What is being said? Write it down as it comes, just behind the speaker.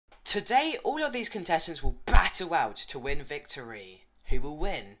Today, all of these contestants will battle out to win victory. Who will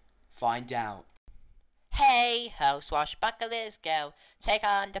win? Find out. Hey ho, swashbucklers, go take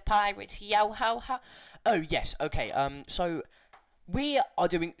on the pirates, yo ho ho. Oh yes, okay. So we are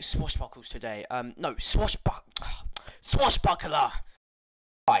doing swashbuckles today. No, swashbuckler.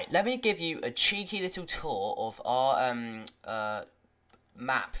 Right, let me give you a cheeky little tour of our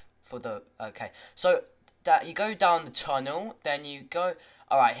map for the. Okay, so that you go down the tunnel, then you go.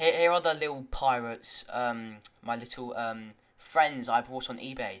 All right, here are the little pirates. My little friends I bought on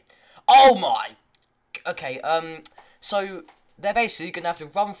eBay. Oh my. Okay, so they're basically gonna have to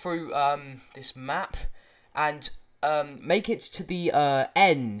run through this map and make it to the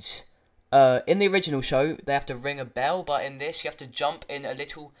end. In the original show, they have to ring a bell, but in this, you have to jump in a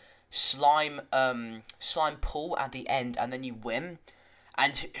little slime pool at the end, and then you win.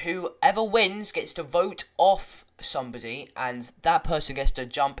 And whoever wins gets to vote off somebody, and that person gets to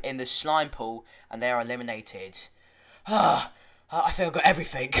jump in the slime pool, and they are eliminated. I think I've got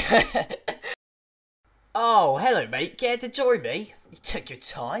everything. Oh, hello, mate. Care to join me? You took your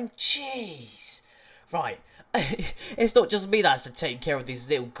time. Jeez. Right. It's not just me that has to take care of these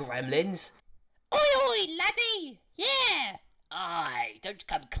little gremlins. Oi oi, laddie! Yeah! Aye, don't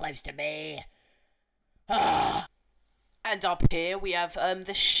come close to me. And up here we have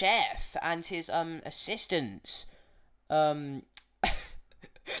the chef and his assistants.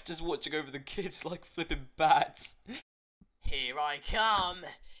 Just watching over the kids like flipping bats. Here I come.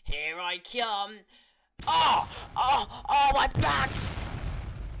 Here I come. Oh, my back!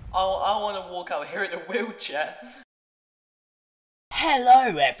 Oh, I want to walk out here in a wheelchair.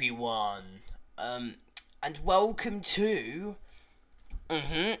 Hello, everyone. And welcome to.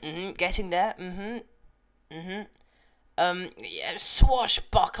 Getting there. Yeah,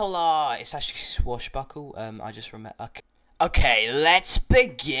 swashbuckler. It's actually swashbuckle. I just remember. Okay, let's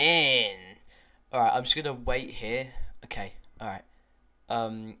begin. All right, I'm just gonna wait here. Okay. All right.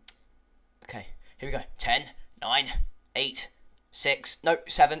 Okay. Here we go. 10, 9, 8, 6, no,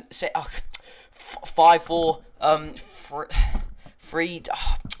 7, 6, 5, 4, 3,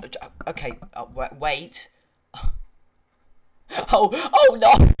 okay, wait. Oh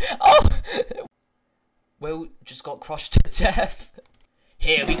no! Oh! Will just got crushed to death.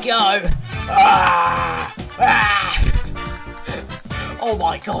 Here we go! Oh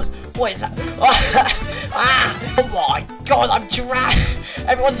my god, what is that? Oh my god, I'm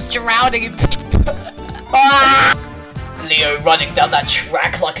everyone's drowning in Leo running down that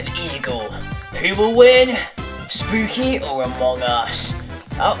track like an eagle. Who will win? Spooky or Among Us?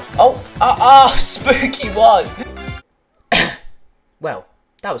 Oh, Spooky won! Well,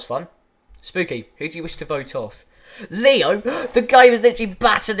 that was fun. Spooky, who do you wish to vote off? Leo, the guy was literally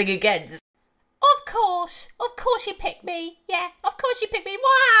battling against. Of course you picked me. Yeah, of course you picked me.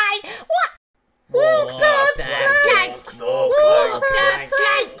 Why? What? Walk the plank. Walk the plank.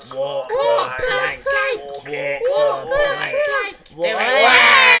 Walk the plank. Walk the plank. Do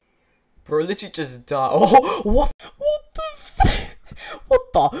it. Bro, literally just died. Oh, what? What the? What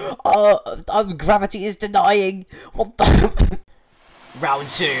the? Gravity is denying. What the? Round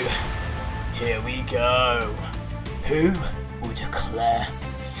 2. Here we go. Who will declare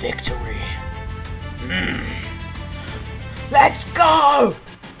victory? Let's go!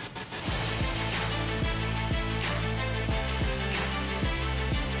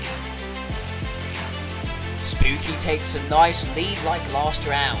 Spooky takes a nice lead like last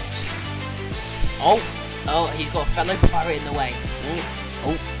round. Oh, he's got a fellow pirate in the way.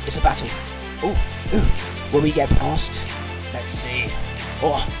 Oh, it's a battle. Will we get past? Let's see.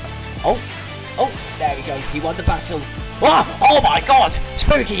 Oh, there we go. He won the battle. Oh my god!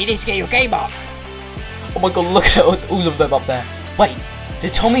 Spooky, you need to get your game up. Oh my god, look at all of them up there. Wait,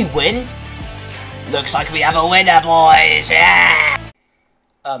 did Tommy win? Looks like we have a winner, boys. Yeah!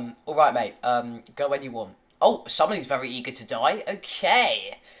 Alright, mate. Go when you want. Oh, somebody's very eager to die.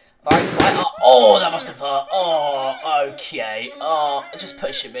 Okay. Right. Oh, that must have hurt. Oh, okay. Just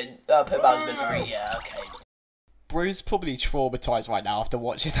push him in. Put him out of his misery. Yeah, okay. Bro's probably traumatized right now after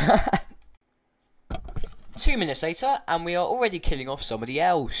watching that. 2 minutes later, and we are already killing off somebody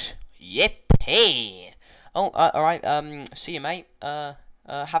else. Yippee! Oh, alright, see you, mate. Have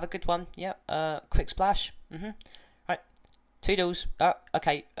a good one. Yep, quick splash. Right. Toodles.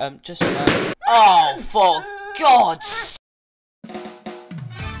 Okay, just, Oh, for God's sake!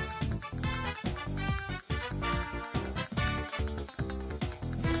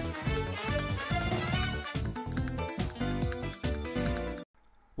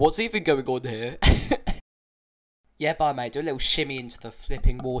 What's even going on here? Yeah, bye, mate. Do a little shimmy into the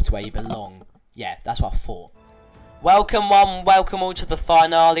flipping water where you belong. Yeah, that's what I thought. Welcome one, welcome all to the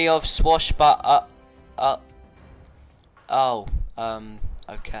finale of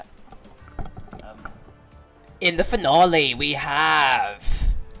okay. In the finale, we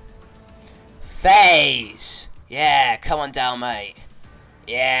have FaZe. Yeah, come on down, mate.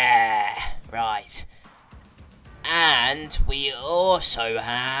 Yeah, right. And we also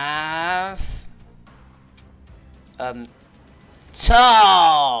have Tom.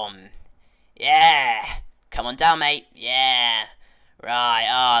 Yeah, come on down, mate. Yeah, right.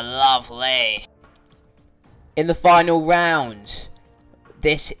 Oh, lovely. In the final round,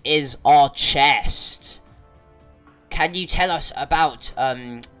 this is our chest. Can you tell us about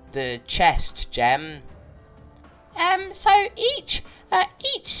the chest, Gem? So each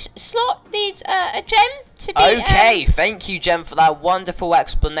slot needs a gem to be. Okay, thank you, Gem, for that wonderful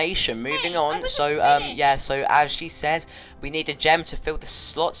explanation. Moving on. So finished. yeah. So as she says, we need a gem to fill the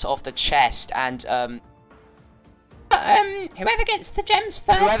slots of the chest, and whoever gets the gems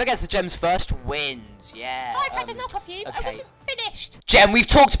first. whoever gets the gems first wins. Yeah. I've had enough of you. okay. I wasn't finished. Gem, we've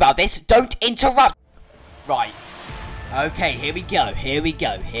talked about this. Don't interrupt. Right. Okay, here we go. Here we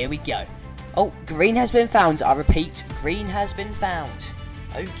go. Here we go. Oh, green has been found. I repeat, green has been found.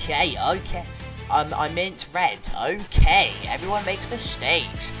 Okay, okay. I meant red. Okay, everyone makes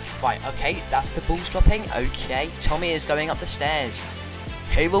mistakes. Right, okay, that's the balls dropping. Okay, Tommy is going up the stairs.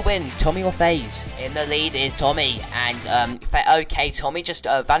 Who will win, Tommy or FaZe? In the lead is Tommy, and okay, Tommy just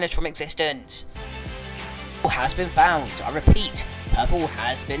vanished from existence. Purple has been found. I repeat, purple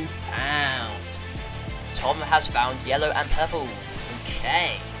has been found. Tom has found yellow and purple.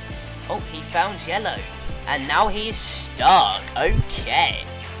 Okay. Oh, he found yellow. And now he is stuck. Okay.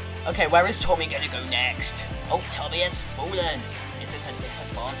 Okay, where is Tommy gonna go next? Oh, Tommy has fallen. Is this a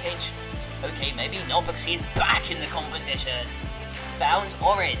disadvantage? Okay, maybe not, because he is back in the competition. Found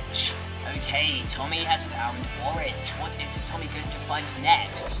orange. Okay, Tommy has found orange. What is Tommy going to find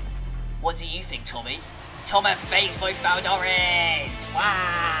next? What do you think, Tommy? Tom and FaZe both found orange.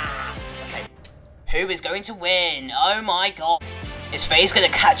 Wow. Okay. Who is going to win? Oh my god. Is FaZe gonna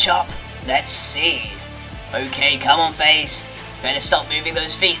catch up? Let's see. Okay, come on, FaZe. Better stop moving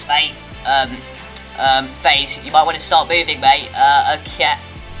those feet, mate. FaZe, you might want to start moving, mate. Okay.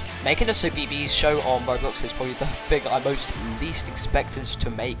 Making a SoBB's show on Roblox is probably the thing I least expected to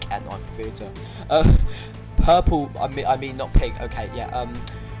make at Night Theatre. Purple, I mean not pink. Okay, yeah.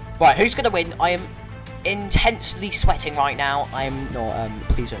 Right, who's gonna win? I am intensely sweating right now. I am not.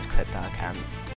 Please don't clip that. I can.